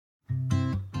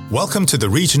Welcome to the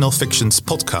Regional Fictions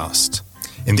podcast.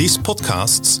 In these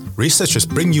podcasts, researchers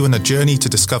bring you on a journey to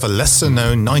discover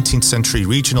lesser-known 19th century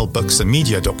regional books and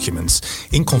media documents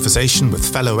in conversation with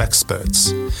fellow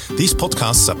experts. These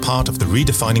podcasts are part of the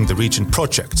Redefining the Region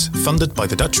project, funded by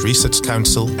the Dutch Research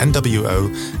Council,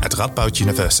 NWO, at Radboud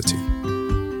University.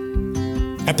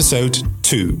 Episode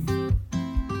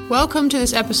 2. Welcome to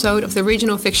this episode of the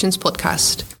Regional Fictions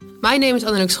podcast. My name is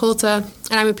Anneloek Scholten,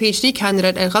 and I'm a PhD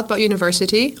candidate at Radboud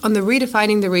University on the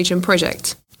Redefining the Region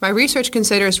project. My research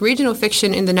considers regional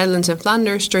fiction in the Netherlands and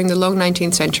Flanders during the long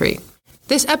 19th century.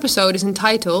 This episode is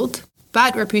entitled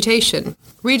Bad Reputation,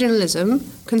 Regionalism,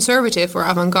 Conservative or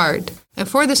Avant-garde. And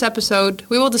for this episode,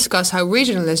 we will discuss how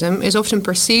regionalism is often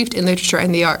perceived in literature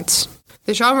and the arts.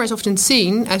 The genre is often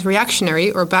seen as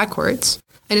reactionary or backwards,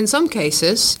 and in some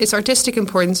cases, its artistic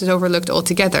importance is overlooked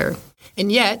altogether. And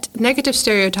yet, negative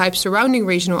stereotypes surrounding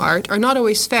regional art are not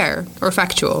always fair or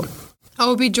factual. I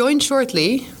will be joined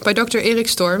shortly by Dr. Erik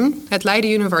Storm at Leiden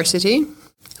University,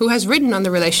 who has written on the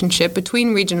relationship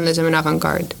between regionalism and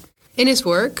avant-garde. In his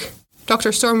work,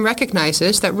 Dr. Storm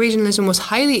recognizes that regionalism was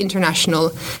highly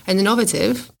international and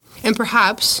innovative, and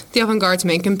perhaps the avant-garde's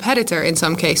main competitor in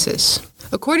some cases.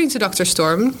 According to Dr.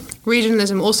 Storm,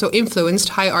 regionalism also influenced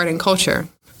high art and culture.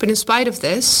 But in spite of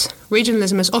this,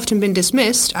 regionalism has often been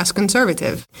dismissed as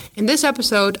conservative. In this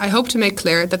episode, I hope to make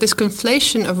clear that this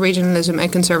conflation of regionalism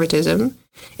and conservatism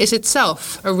is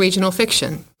itself a regional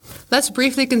fiction. Let's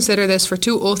briefly consider this for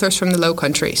two authors from the Low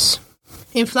Countries.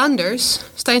 In Flanders,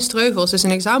 Stijn Streuvels is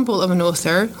an example of an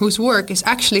author whose work is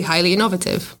actually highly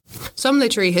innovative. Some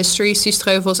literary history sees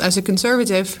Streuvels as a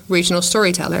conservative regional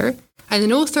storyteller and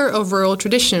an author of rural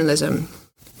traditionalism.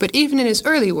 But even in his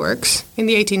early works, in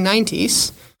the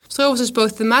 1890s, Streuvels is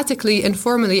both thematically and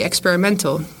formally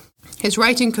experimental. His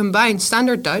writing combines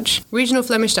standard Dutch, regional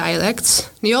Flemish dialects,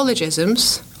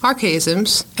 neologisms,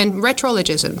 archaisms, and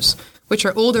retrologisms, which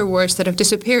are older words that have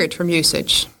disappeared from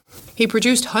usage. He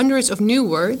produced hundreds of new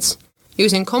words,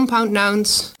 using compound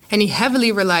nouns, and he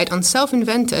heavily relied on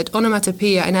self-invented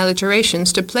onomatopoeia and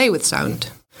alliterations to play with sound.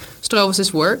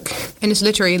 Streuvels' work and his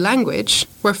literary language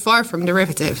were far from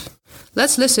derivative.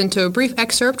 Let's listen to a brief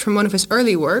excerpt from one of his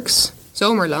early works,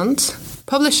 Zomerland,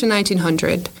 published in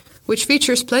 1900, which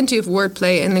features plenty of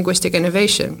wordplay and linguistic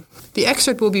innovation. The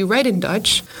excerpt will be read in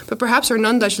Dutch, but perhaps our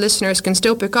non-Dutch listeners can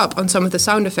still pick up on some of the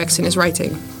sound effects in his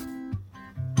writing.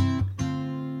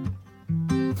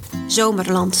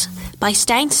 Zomerland, by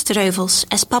Stijn Streuvels,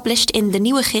 as published in The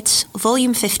Nieuwe Gids,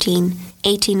 Volume 15,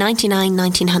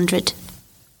 1899-1900.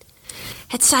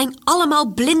 Het zijn allemaal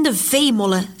blinde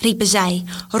veemollen, riepen zij,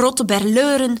 rotte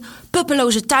berleuren,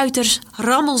 puppeloze tuiters,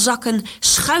 rammelzakken,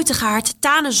 schuitengaard,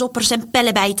 tanenzoppers en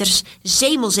pellebijters,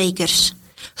 zemelzekers.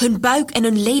 Hun buik en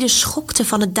hun leden schokten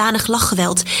van het danig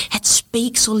lachgeweld. Het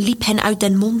speeksel liep hen uit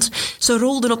den mond. Ze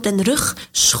rolden op den rug,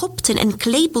 schopten en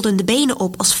klepelden de benen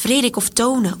op als Frederik of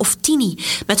Tone of Tini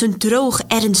met hun droge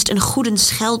ernst een goede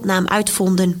scheldnaam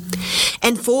uitvonden.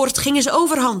 En voort gingen ze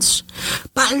overhands.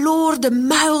 Paloorde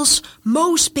muils,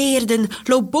 moospeerden,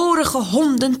 loborige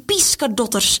honden,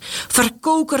 pieskadotters,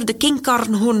 verkokerde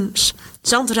kinkarnhoorns,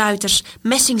 zandruiters,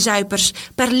 messingzuipers,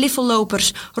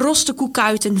 perliffellopers, roste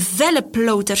koekuiten, velle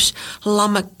ploters,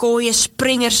 lamme kooien,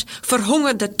 springers,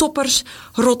 verhongerde toppers,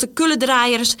 rotte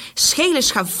kullendraaiers, schele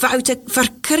schavuiten,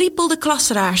 verkriepelde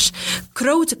klasraars,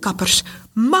 krotenkappers,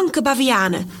 manke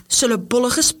bavianen,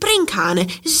 sullebollige sprinkhanen,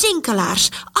 zinkelaars,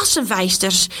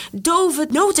 assenvijsters, dove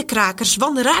notenkrakers,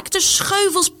 wanraakte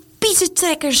scheuvels,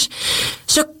 piezentrekkers.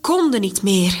 Ze konden niet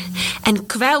meer en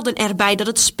kwijlden erbij dat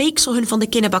het speeksel hun van de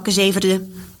kinnebakken zeverde.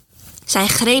 Zij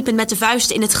grepen met de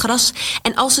vuisten in het gras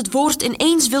en als het woord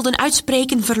ineens wilden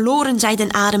uitspreken, verloren zij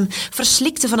den adem,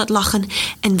 verslikten van het lachen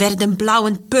en werden blauw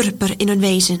en purper in hun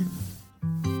wezen.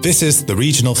 This is the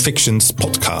Regional Fictions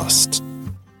podcast.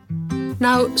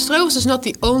 Now, Streuvels is not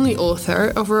the only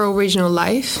author of rural regional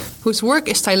life whose work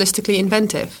is stylistically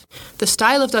inventive. The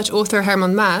style of Dutch author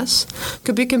Herman Maes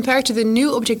could be compared to the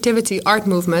New Objectivity art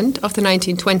movement of the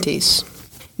 1920s.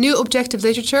 New objective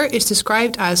literature is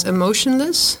described as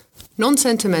emotionless,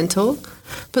 non-sentimental,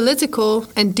 political,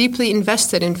 and deeply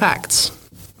invested in facts.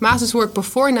 Maes's work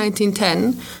before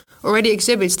 1910 already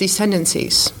exhibits these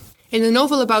tendencies. In the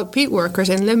novel about peat workers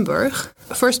in Limburg,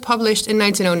 first published in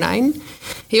 1909,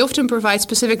 he often provides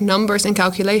specific numbers and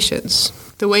calculations,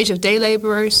 the wage of day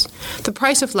laborers, the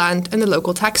price of land, and the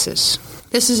local taxes.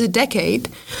 This is a decade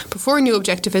before New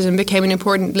Objectivism became an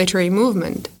important literary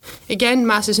movement. Again,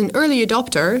 Maes is an early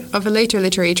adopter of a later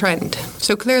literary trend,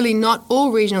 so clearly not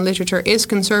all regional literature is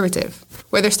conservative,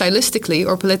 whether stylistically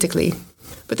or politically.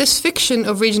 But this fiction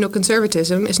of regional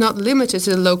conservatism is not limited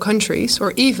to the Low Countries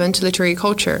or even to literary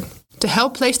culture. to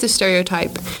help place the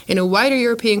stereotype in a wider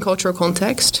European cultural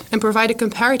context and provide a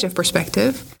comparative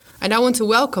perspective, I now want to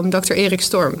welcome Dr. Erik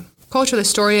Storm, cultural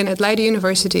historian at Leiden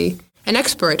University, an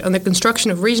expert on the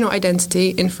construction of regional identity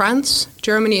in France,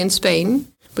 Germany and Spain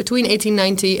between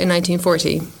 1890 and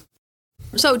 1940.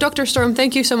 So, Dr. Storm,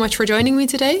 thank you so much for joining me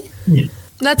today. Yeah.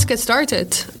 Let's get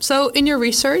started. So, in your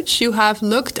research, you have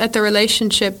looked at the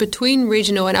relationship between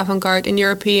regional and avant-garde in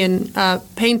European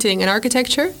painting and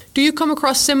architecture. Do you come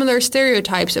across similar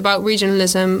stereotypes about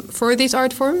regionalism for these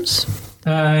art forms?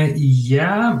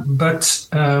 Yeah, but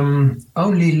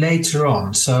only later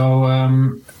on. So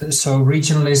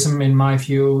regionalism, in my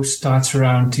view, starts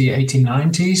around the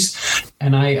 1890s,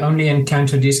 and I only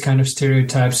encountered these kind of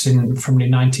stereotypes from the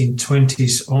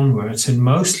 1920s onwards, and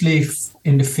mostly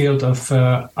in the field of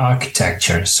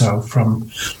architecture. So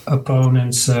from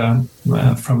opponents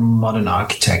from modern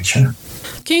architecture.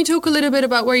 Can you talk a little bit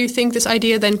about where you think this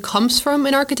idea then comes from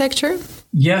in architecture?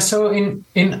 Yeah, so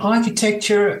in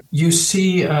architecture, you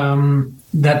see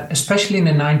that especially in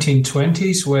the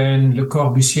 1920s, when Le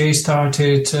Corbusier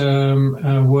started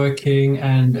working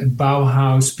and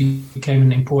Bauhaus became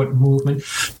an important movement,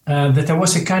 that there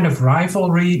was a kind of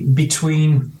rivalry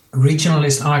between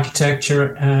regionalist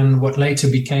architecture and what later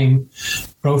became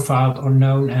profiled or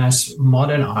known as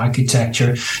modern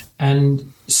architecture.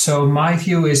 And so my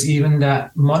view is even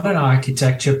that modern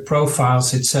architecture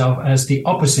profiles itself as the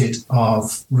opposite of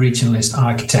regionalist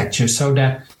architecture, so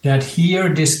that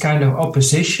here this kind of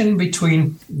opposition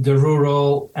between the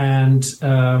rural and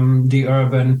the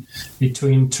urban,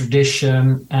 between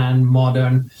tradition and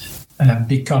modern,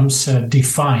 becomes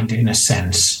defined in a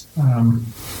sense.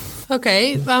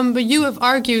 Okay, but you have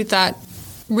argued that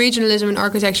regionalism in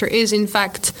architecture is in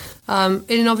fact an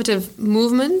innovative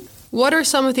movement. What are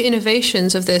some of the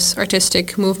innovations of this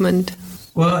artistic movement?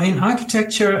 Well, in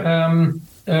architecture,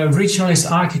 regionalist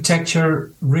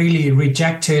architecture really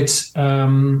rejected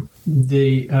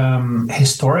the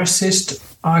historicist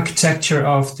architecture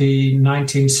of the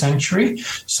 19th century,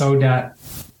 so that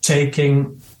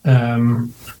taking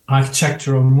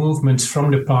architectural movements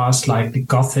from the past, like the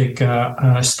Gothic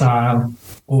style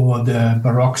or the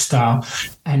Baroque style,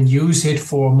 and use it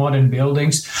for modern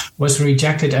buildings was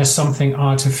rejected as something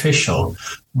artificial.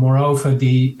 Moreover,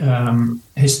 the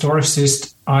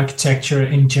historicist architecture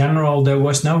in general, there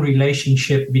was no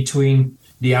relationship between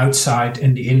the outside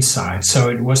and the inside. So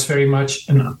it was very much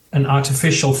an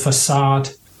artificial facade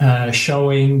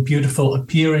showing beautiful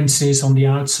appearances on the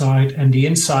outside, and the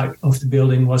inside of the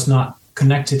building was not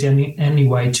connected in any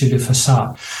way to the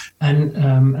facade. And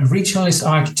regionalist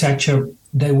architecture,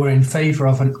 they were in favor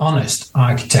of an honest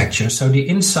architecture. So the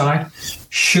inside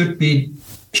should be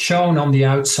shown on the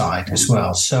outside as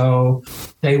well. So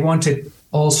they wanted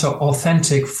also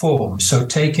authentic form, so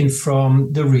taken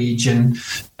from the region,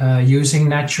 using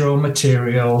natural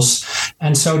materials.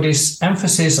 And so this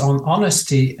emphasis on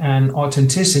honesty and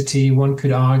authenticity, one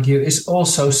could argue, is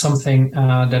also something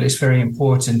that is very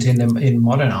important in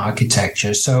modern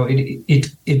architecture. So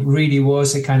it really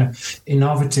was a kind of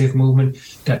innovative movement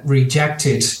that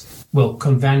rejected, well,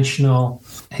 conventional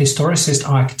historicist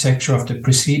architecture of the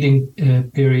preceding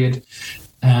period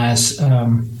as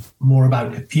more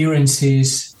about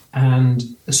appearances, and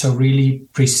so really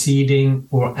preceding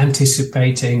or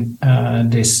anticipating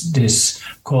this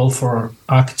call for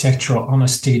architectural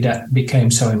honesty that became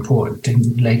so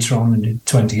important later on in the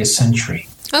 20th century.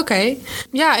 Okay.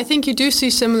 Yeah, I think you do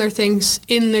see similar things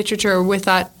in literature with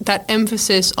that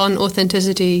emphasis on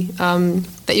authenticity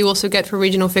that you also get for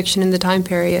regional fiction in the time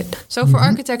period. So for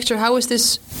architecture, how was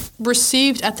this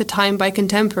received at the time by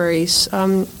contemporaries?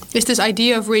 Is this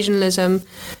idea of regionalism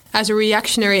as a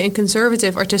reactionary and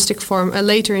conservative artistic form a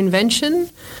later invention?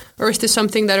 Or is this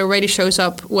something that already shows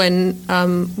up when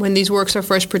these works are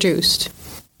first produced?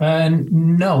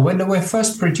 No, when they were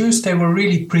first produced, they were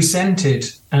really presented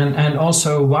and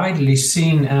also widely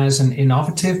seen as an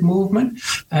innovative movement,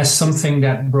 as something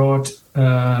that brought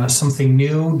something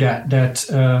new, that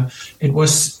it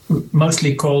was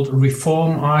mostly called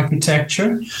reform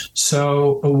architecture.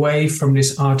 So away from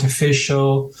this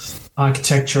artificial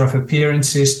architecture of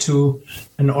appearances to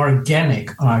an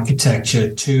organic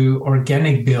architecture, to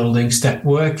organic buildings that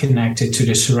were connected to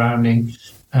the surrounding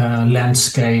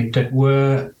landscape, that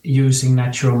were using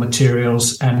natural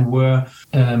materials and were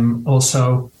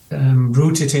also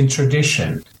rooted in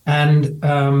tradition. And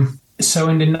so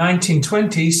in the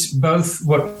 1920s, both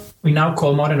what we now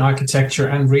call modern architecture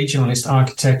and regionalist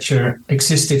architecture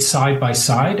existed side by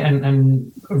side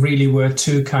and really were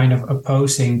two kind of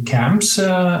opposing camps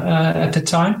at the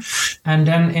time. And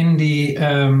then in the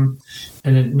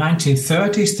in the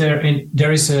 1930s,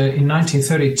 in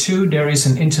 1932, there is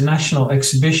an international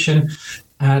exhibition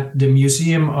at the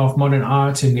Museum of Modern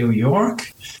Art in New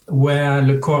York, where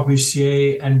Le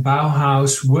Corbusier and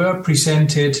Bauhaus were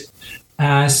presented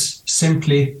as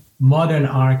simply modern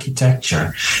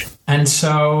architecture. And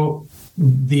so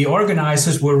the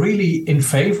organizers were really in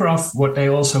favor of what they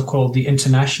also called the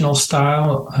international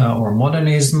style or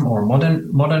modernism or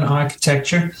modern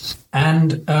architecture.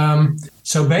 And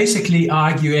so basically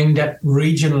arguing that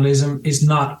regionalism is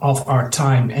not of our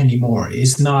time anymore,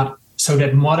 is not so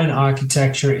that modern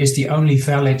architecture is the only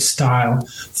valid style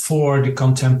for the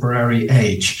contemporary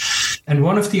age. And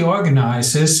one of the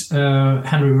organizers,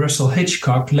 Henry Russell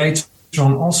Hitchcock, later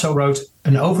on also wrote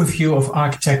an overview of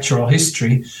architectural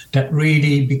history that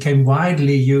really became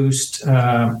widely used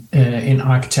in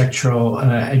architectural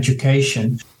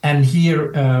education. And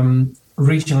here,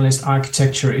 regionalist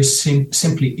architecture is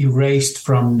simply erased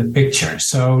from the picture.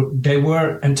 So they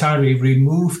were entirely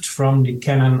removed from the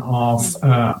canon of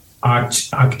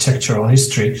architectural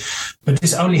history. But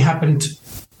this only happened,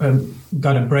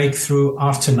 got a breakthrough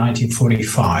after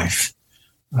 1945.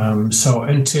 So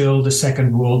until the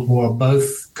Second World War,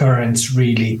 both currents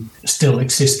really still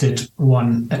existed,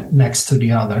 one next to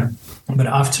the other. But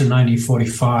after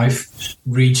 1945,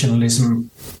 regionalism,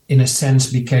 in a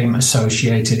sense, became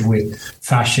associated with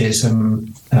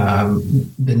fascism,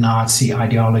 the Nazi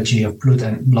ideology of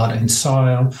blood and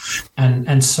soil.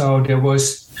 And so there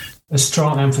was a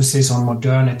strong emphasis on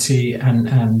modernity and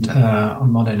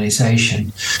on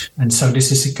modernization. And so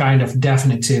this is a kind of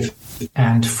definitive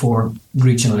end for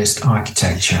regionalist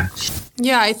architecture.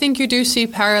 Yeah, I think you do see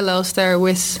parallels there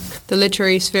with the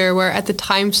literary sphere, where at the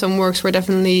time some works were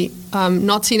definitely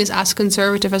not seen as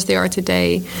conservative as they are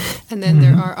today. And then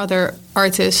there are other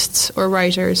artists or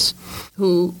writers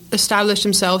who establish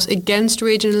themselves against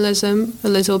regionalism a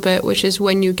little bit, which is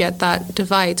when you get that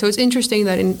divide. So it's interesting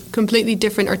that in completely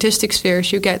different artistic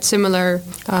spheres you get similar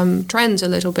trends a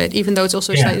little bit, even though it's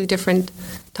also slightly different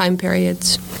time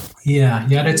periods. Yeah,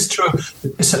 that's true.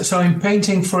 So in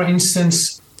painting, for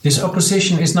instance, this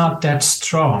opposition is not that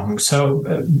strong. So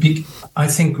I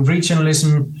think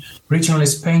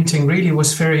regionalist painting really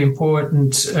was very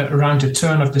important around the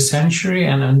turn of the century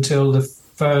and until the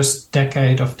first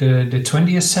decade of the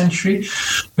 20th century.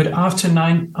 But after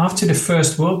the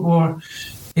First World War,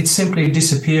 it simply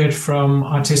disappeared from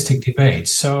artistic debate.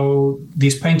 So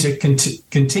these painters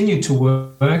continued to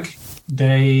work.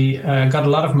 They got a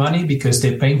lot of money because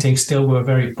their paintings still were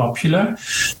very popular,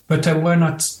 but they were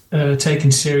not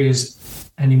taken serious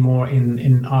anymore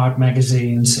in art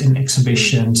magazines, in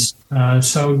exhibitions.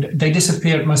 So they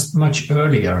disappeared much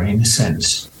earlier, in a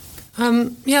sense.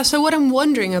 So what I'm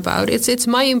wondering about, it's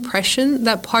my impression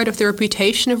that part of the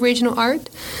reputation of regional art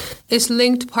is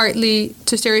linked partly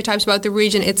to stereotypes about the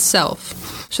region itself.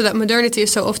 So that modernity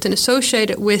is so often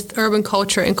associated with urban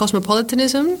culture and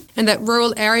cosmopolitanism, and that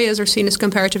rural areas are seen as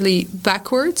comparatively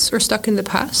backwards or stuck in the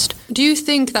past. Do you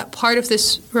think that part of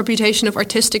this reputation of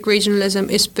artistic regionalism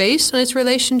is based on its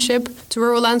relationship to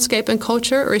rural landscape and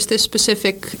culture, or is this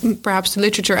specific, perhaps, to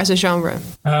literature as a genre?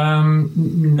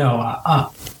 No.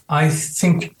 I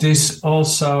think this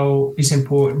also is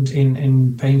important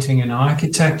in painting and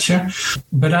architecture.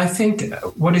 But I think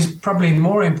what is probably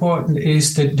more important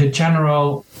is the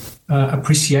general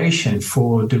appreciation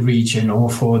for the region or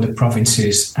for the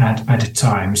provinces at a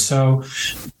time. So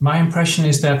my impression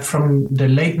is that from the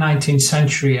late 19th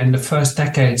century and the first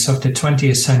decades of the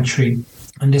 20th century,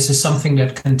 and this is something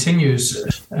that continues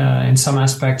in some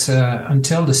aspects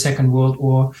until the Second World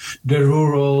War, the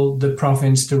rural, the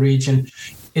province, the region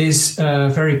is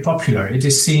very popular. It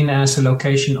is seen as a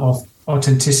location of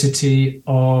authenticity,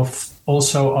 of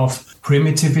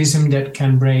primitivism that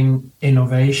can bring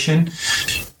innovation.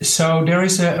 So there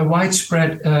is a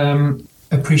widespread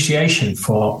appreciation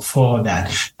for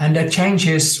that, and that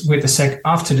changes with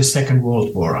after the Second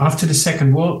World War. After the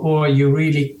Second World War, you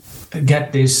really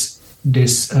get this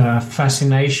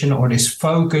fascination or this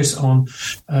focus on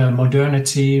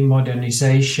modernity,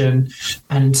 modernization.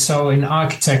 And so in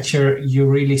architecture, you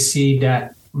really see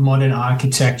that modern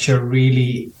architecture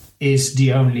really is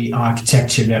the only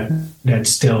architecture that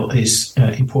still is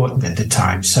important at the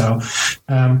time. So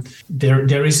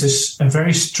there is a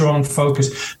very strong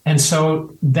focus. And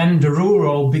so then the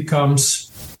rural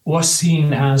was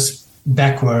seen as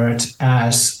backward,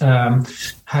 as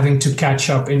having to catch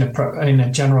up in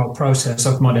a general process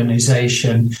of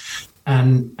modernization,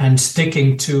 and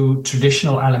sticking to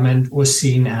traditional element was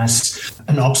seen as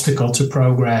an obstacle to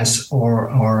progress or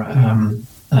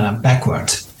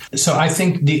backward. So I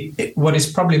think what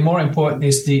is probably more important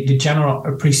is the general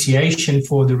appreciation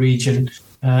for the region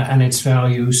and its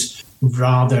values,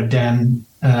 rather than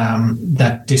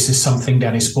that this is something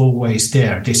that is always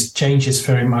there. This changes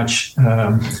very much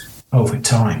over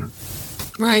time.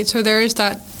 Right, so there is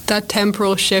that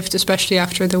temporal shift, especially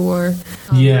after the war.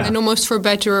 And almost for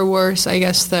better or worse, I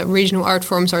guess that regional art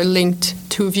forms are linked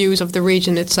to views of the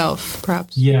region itself,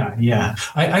 perhaps. Yeah.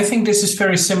 I think this is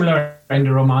very similar in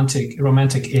the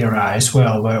romantic era as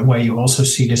well, where you also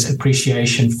see this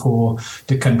appreciation for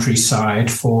the countryside,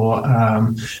 for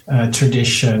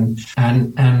tradition,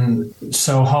 and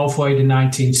so halfway the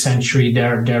 19th century,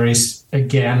 there is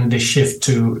again the shift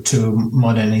to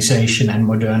modernization and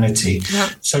modernity. Yeah.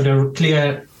 So there are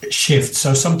clear shifts.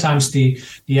 So sometimes the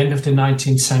end of the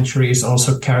 19th century is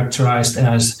also characterized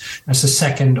as a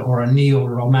second or a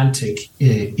neo-romantic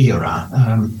era.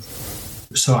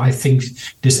 So I think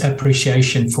this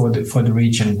appreciation for the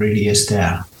region really is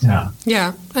there.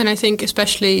 Yeah, and I think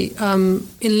especially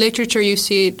in literature you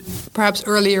see it perhaps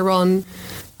earlier on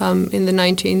in the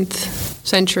 19th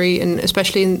century, and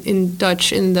especially in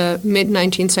Dutch in the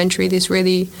mid-19th century, this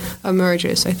really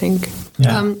emerges, I think.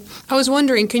 Yeah. I was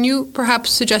wondering, can you perhaps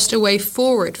suggest a way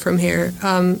forward from here?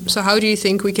 So how do you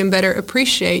think we can better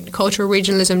appreciate cultural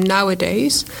regionalism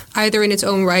nowadays, either in its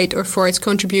own right or for its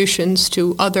contributions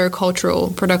to other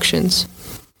cultural productions?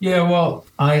 Yeah, well,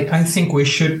 I think we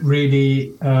should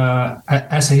really,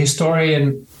 as a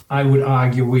historian, I would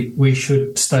argue we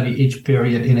should study each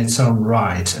period in its own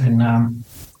right. And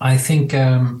I think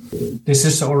this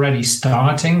is already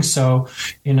starting. So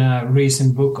in a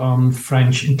recent book on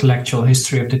French intellectual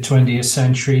history of the 20th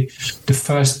century, the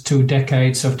first 2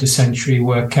 decades of the century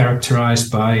were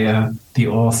characterized by the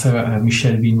author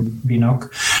Michel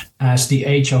Vinocq as the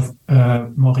age of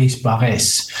Maurice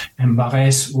Barrès. And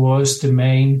Barrès was the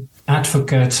main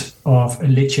advocate of a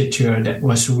literature that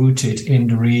was rooted in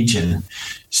the region.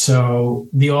 So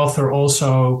the author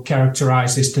also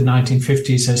characterizes the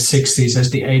 1950s and 60s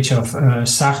as the age of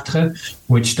Sartre,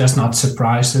 which does not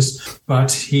surprise us,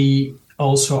 but he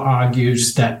also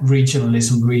argues that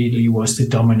regionalism really was the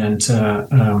dominant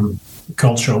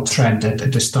cultural trend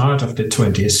at the start of the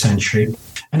 20th century.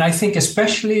 And I think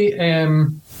especially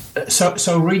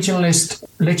so regionalist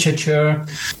literature,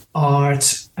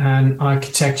 art and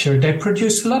architecture, they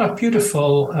produce a lot of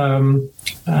beautiful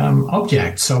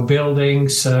objects, so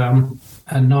buildings,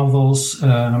 novels,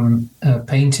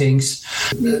 paintings,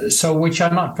 so which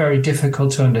are not very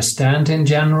difficult to understand in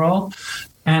general.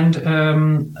 And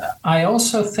I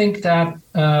also think that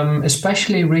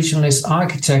especially regionalist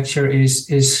architecture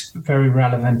is very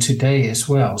relevant today as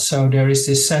well. So there is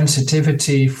this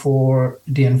sensitivity for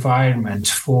the environment,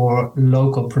 for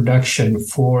local production,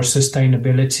 for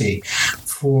sustainability,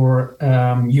 for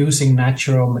using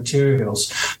natural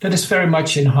materials that is very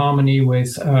much in harmony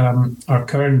with our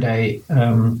current day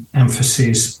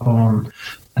emphasis on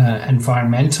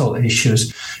environmental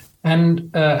issues. And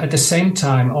at the same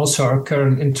time, also our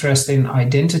current interest in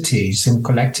identities, in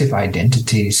collective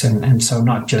identities, and so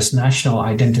not just national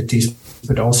identities,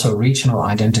 but also regional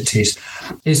identities,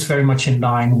 is very much in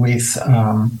line with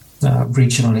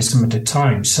regionalism at the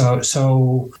time.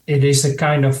 So it is a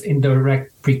kind of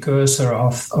indirect precursor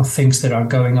of things that are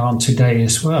going on today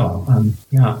as well.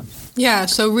 Yeah,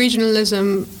 so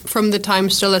regionalism from the time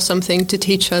still has something to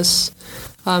teach us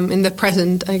in the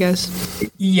present, I guess.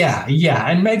 Yeah,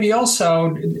 and maybe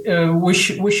also we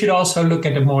should also look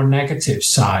at the more negative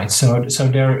side. So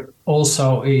there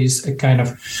also is a kind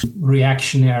of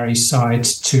reactionary side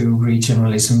to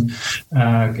regionalism.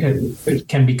 It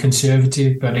can be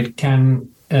conservative, but it can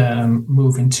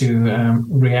move into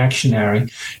reactionary.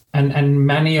 And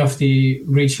many of the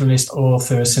regionalist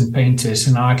authors and painters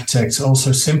and architects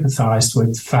also sympathized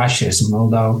with fascism,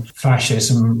 although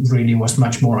fascism really was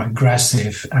much more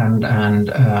aggressive and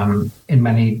in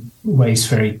many ways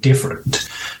very different.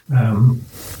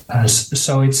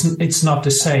 So it's not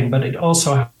the same, but it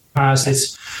also has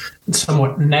its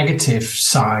somewhat negative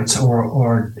sides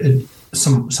or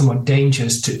somewhat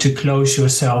dangerous to close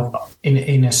yourself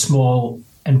in a small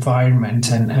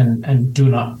environment and do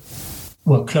not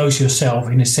close yourself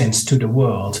in a sense to the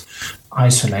world,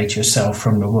 isolate yourself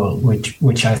from the world,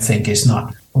 which I think is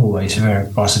not always a very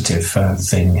positive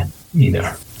thing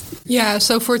either. Yeah,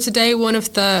 so for today, in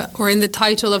the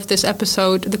title of this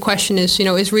episode, the question is,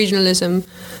 is regionalism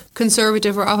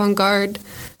conservative or avant-garde?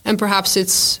 And perhaps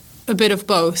it's a bit of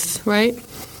both, right?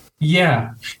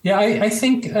 Yeah. I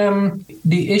think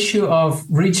the issue of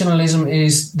regionalism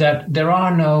is that there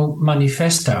are no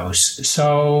manifestos.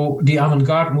 So the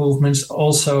avant-garde movements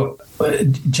also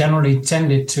generally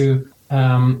tended to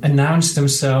announced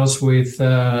themselves with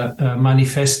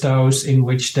manifestos in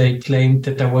which they claimed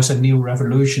that there was a new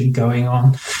revolution going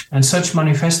on. And such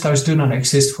manifestos do not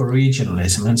exist for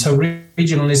regionalism. And so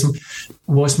regionalism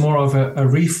was more of a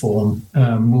reform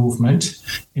movement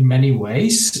in many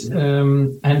ways.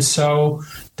 And so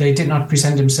they did not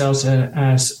present themselves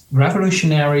as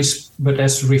revolutionaries, but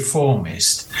as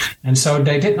reformists. And so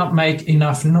they did not make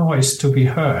enough noise to be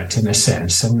heard, in a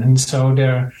sense. And so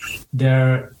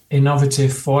their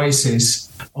innovative voices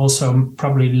also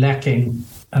probably lacking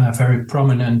very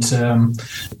prominent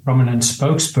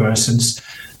spokespersons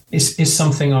is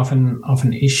something of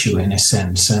an issue, in a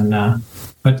sense. And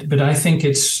but I think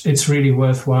it's really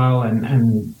worthwhile,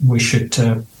 and we should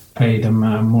pay them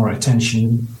more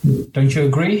attention. Don't you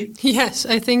agree? Yes,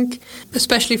 I think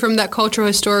especially from that cultural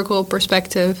historical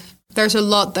perspective, there's a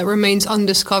lot that remains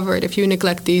undiscovered if you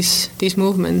neglect these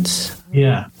movements.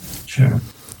 Yeah, sure.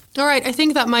 All right, I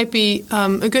think that might be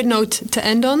a good note to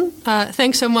end on.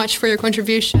 Thanks so much for your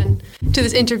contribution to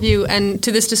this interview and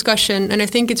to this discussion. And I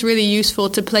think it's really useful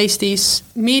to place these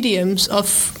mediums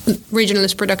of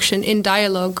regionalist production in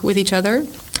dialogue with each other.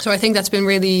 So I think that's been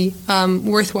really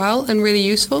worthwhile and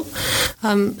really useful.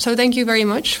 So thank you very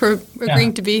much for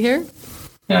agreeing to be here.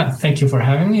 Yeah, thank you for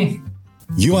having me.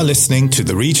 You are listening to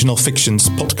the Regional Fictions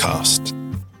podcast.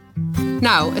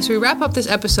 Now, as we wrap up this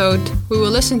episode, we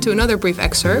will listen to another brief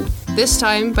excerpt, this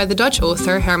time by the Dutch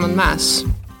author Herman Maas.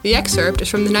 The excerpt is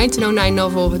from the 1909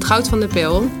 novel Het Goud van de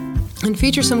Peel and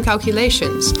features some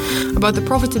calculations about the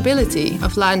profitability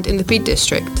of land in the Peat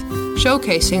District,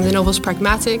 showcasing the novel's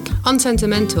pragmatic,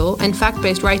 unsentimental and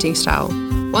fact-based writing style.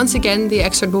 Once again, the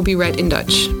excerpt will be read in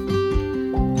Dutch.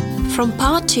 From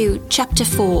Part 2, Chapter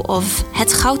 4 of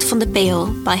Het Goud van de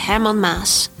Peel by Herman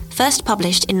Maas, first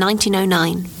published in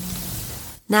 1909.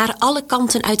 Naar alle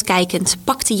kanten uitkijkend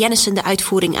pakte Jennissen de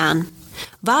uitvoering aan.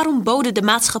 Waarom boden de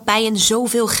maatschappijen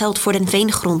zoveel geld voor den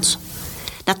veengrond?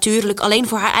 Natuurlijk alleen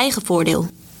voor haar eigen voordeel.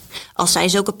 Als zij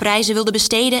zulke prijzen wilde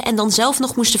besteden en dan zelf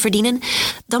nog moesten verdienen,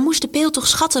 dan moest de peel toch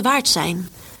schatten waard zijn.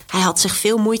 Hij had zich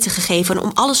veel moeite gegeven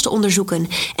om alles te onderzoeken.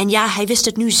 En ja, hij wist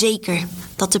het nu zeker,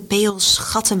 dat de peel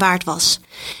schatten waard was.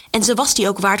 En ze was die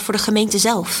ook waard voor de gemeente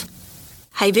zelf.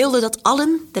 Hij wilde dat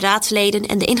allen, de raadsleden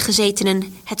en de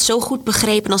ingezetenen, het zo goed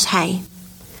begrepen als hij.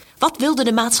 Wat wilden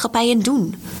de maatschappijen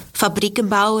doen? Fabrieken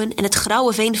bouwen en het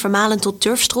grauwe veen vermalen tot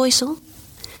turfstrooisel?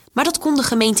 Maar dat kon de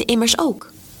gemeente immers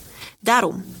ook.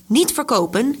 Daarom, niet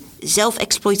verkopen, zelf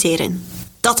exploiteren.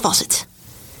 Dat was het.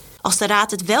 Als de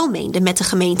raad het wel meende met de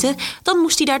gemeente, dan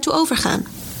moest hij daartoe overgaan.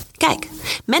 Kijk,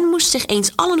 men moest zich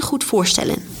eens allen goed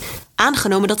voorstellen.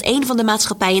 Aangenomen dat een van de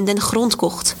maatschappijen den grond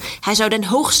kocht. Hij zou den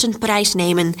hoogsten prijs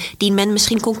nemen die men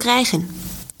misschien kon krijgen.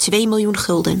 2 miljoen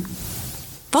gulden.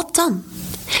 Wat dan?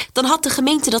 Dan had de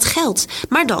gemeente dat geld.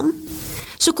 Maar dan?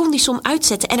 Ze kon die som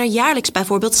uitzetten en er jaarlijks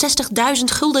bijvoorbeeld 60.000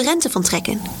 gulden rente van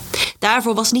trekken.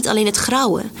 Daarvoor was niet alleen het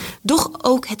grauwe, doch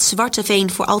ook het zwarte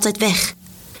veen voor altijd weg.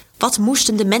 Wat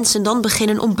moesten de mensen dan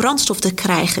beginnen om brandstof te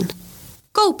krijgen?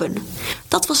 Kopen.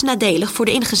 Dat was nadelig voor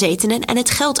de ingezetenen en het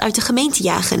geld uit de gemeente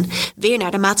jagen, weer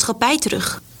naar de maatschappij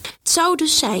terug. Het zou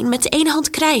dus zijn met de ene hand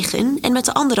krijgen en met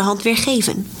de andere hand weer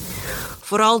geven.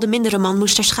 Vooral de mindere man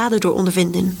moest er schade door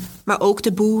ondervinden. Maar ook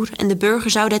de boer en de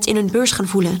burger zouden het in hun beurs gaan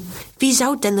voelen. Wie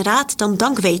zou den raad dan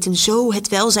dank weten zo het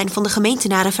welzijn van de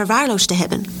gemeentenaren verwaarloosd te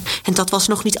hebben? En dat was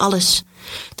nog niet alles.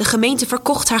 De gemeente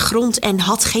verkocht haar grond en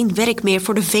had geen werk meer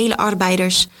voor de vele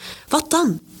arbeiders. Wat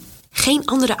dan? Geen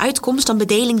andere uitkomst dan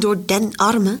bedeling door den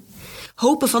armen?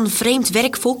 Hopen van vreemd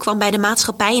werkvolk kwam bij de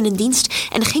maatschappij in dienst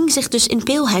en ging zich dus in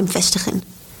Peelheim vestigen.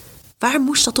 Waar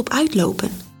moest dat op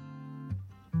uitlopen?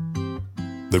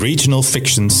 The Regional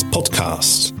Fictions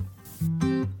podcast.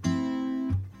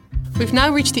 We've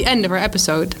now reached the end of our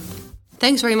episode.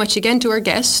 Thanks very much again to our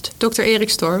guest, Dr. Erik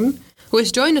Storm, who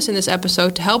has joined us in this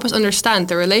episode to help us understand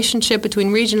the relationship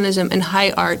between regionalism and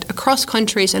high art across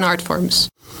countries and art forms.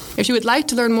 If you would like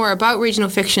to learn more about regional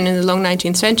fiction in the long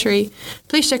 19th century,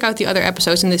 please check out the other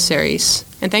episodes in this series.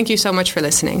 And thank you so much for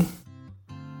listening.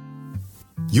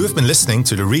 You have been listening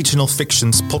to the Regional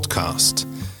Fictions podcast.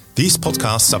 These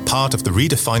podcasts are part of the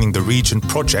Redefining the Region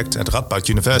project at Radboud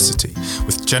University,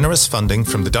 with generous funding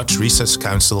from the Dutch Research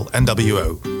Council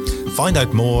NWO. Find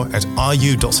out more at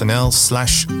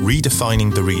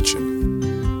ru.nl/redefiningtheregion.